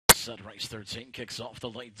set. Race 13 kicks off the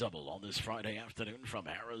late double on this Friday afternoon from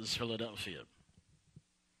Harrah's, Philadelphia.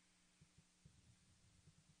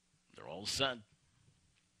 They're all set.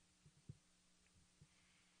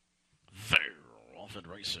 They're off and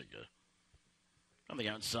racing. On the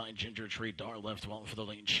outside, Ginger Tree Dar left well for the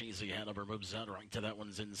lead. Cheesy Hanover moves out right to that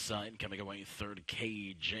one's inside. Coming away third,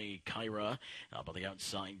 KJ Kyra. Up on the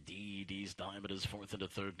outside, DD's Diamond is fourth into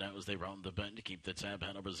third now as they round the bend. Keep the tab.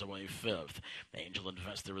 Hanover's away fifth. Angel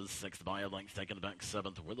Investor is sixth by a length. Taking back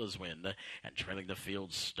seventh, Willis Win. And trailing the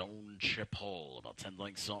field, Stone Chip Hole. About 10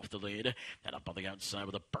 lengths off the lead. And up on the outside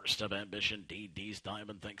with a burst of ambition, DD's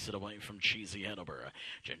Diamond takes it away from Cheesy Hanover.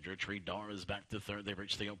 Ginger Tree Dar is back to third. They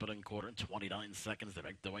reach the opening quarter. 29 seconds. They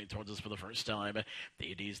make their way towards us for the first time.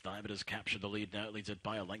 DD's Diamond has captured the lead now. Leads it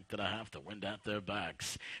by a length and a half. The wind at their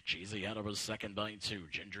backs. Cheesy Hanover's second by two.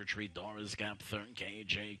 Ginger Tree Dora's gap third.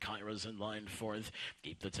 KJ Kyra's in line fourth.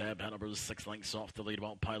 Keep the tab. Hanover's 6 lengths off the lead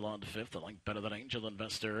while Pylon fifth. A length better than Angel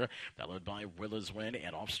Investor. Followed by Willis Win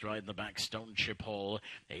and off stride in the back. Stone Chip Hole.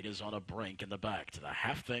 8 is on a brink in the back. To the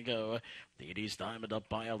half they go. DD's Diamond up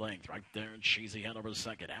by a length. Right there. Cheesy Hanover's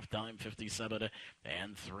second. Half time 57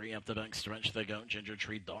 and 3 up the back stretch they go. Ginger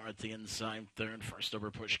Tree Dar at the inside third. First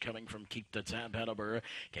over push coming from Keep the Tab Hanover.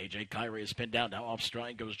 KJ Kyrie is pinned down. Now off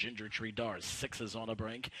stride goes Ginger Tree Dar. 6 is on a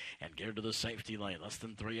brink and geared to the safety lane. Less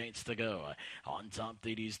than 3/8 to go. On top,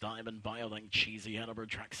 DD's Diamond by a length. Cheesy Hanover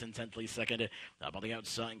tracks intently second. Up on the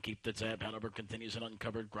outside, Keep the Tab Hanover continues an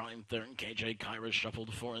uncovered grind third. KJ Kyrie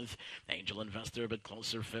shuffled fourth. Angel Investor a bit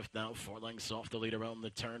closer fifth now. 4 lengths off the lead around the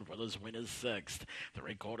turn. Willis Win is sixth.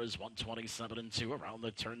 3/4, 127 and 2 around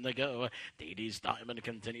the turn they go. DD's Diamond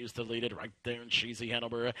continues to lead it right there. And Cheesy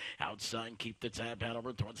Hanover outside. Keep the Tab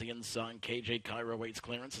Hanover towards the inside. KJ Kyra waits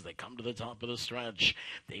clearance as they come to the top of the stretch.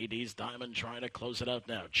 DD's Diamond trying to close it out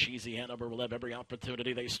now. Cheesy Hanover will have every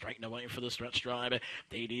opportunity. They straighten away for the stretch drive.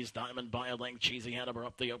 DD's Diamond by a length. Cheesy Hanover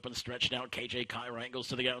up the open stretch now. KJ Kyra angles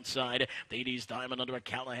to the outside. DD's Diamond under a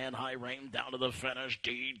Callahan high rein down to the finish.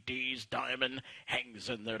 DD's Diamond hangs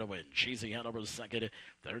in there to win. Cheesy Hanover second.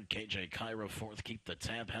 Third, KJ Kyra fourth. Keep the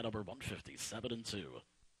Tab Hanover 157 and 2.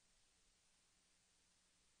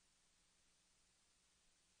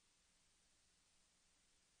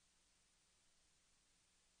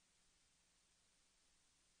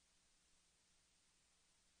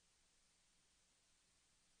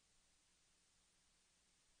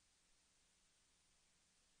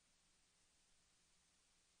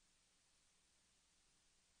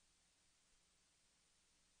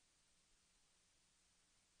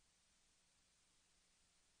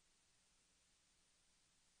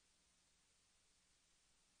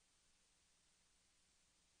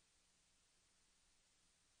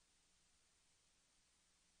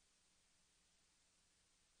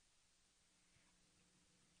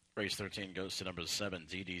 Race 13 goes to number 7,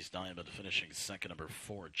 DD's Diamond, finishing second, number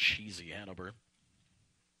 4, Cheesy Hanover.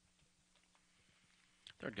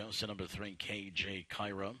 Third goes to number 3, KJ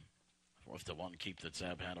Kyra. Fourth to 1, Keep the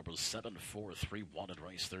Tab Hanover, 7-4-3-1 in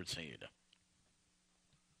race 13.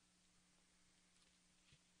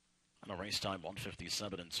 And a race time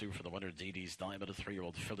 157 and 2 for the winner, DD's Diamond, a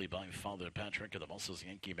 3-year-old filly by Father Patrick of the Muscles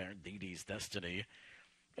Yankee mare, DD's Destiny.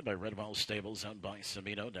 Led by Redwell Stables, owned by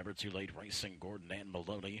Semino, Never Too Late Racing, Gordon and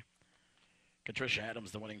Maloney. Patricia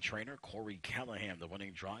Adams, the winning trainer. Corey Callahan, the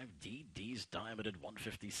winning drive. DD's Diamond at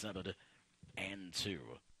 157 and 2.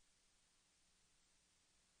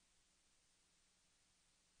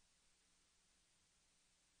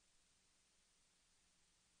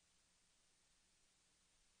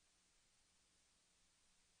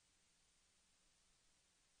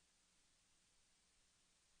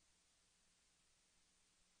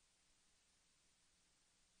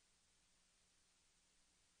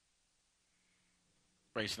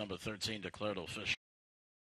 Race number 13 declared official.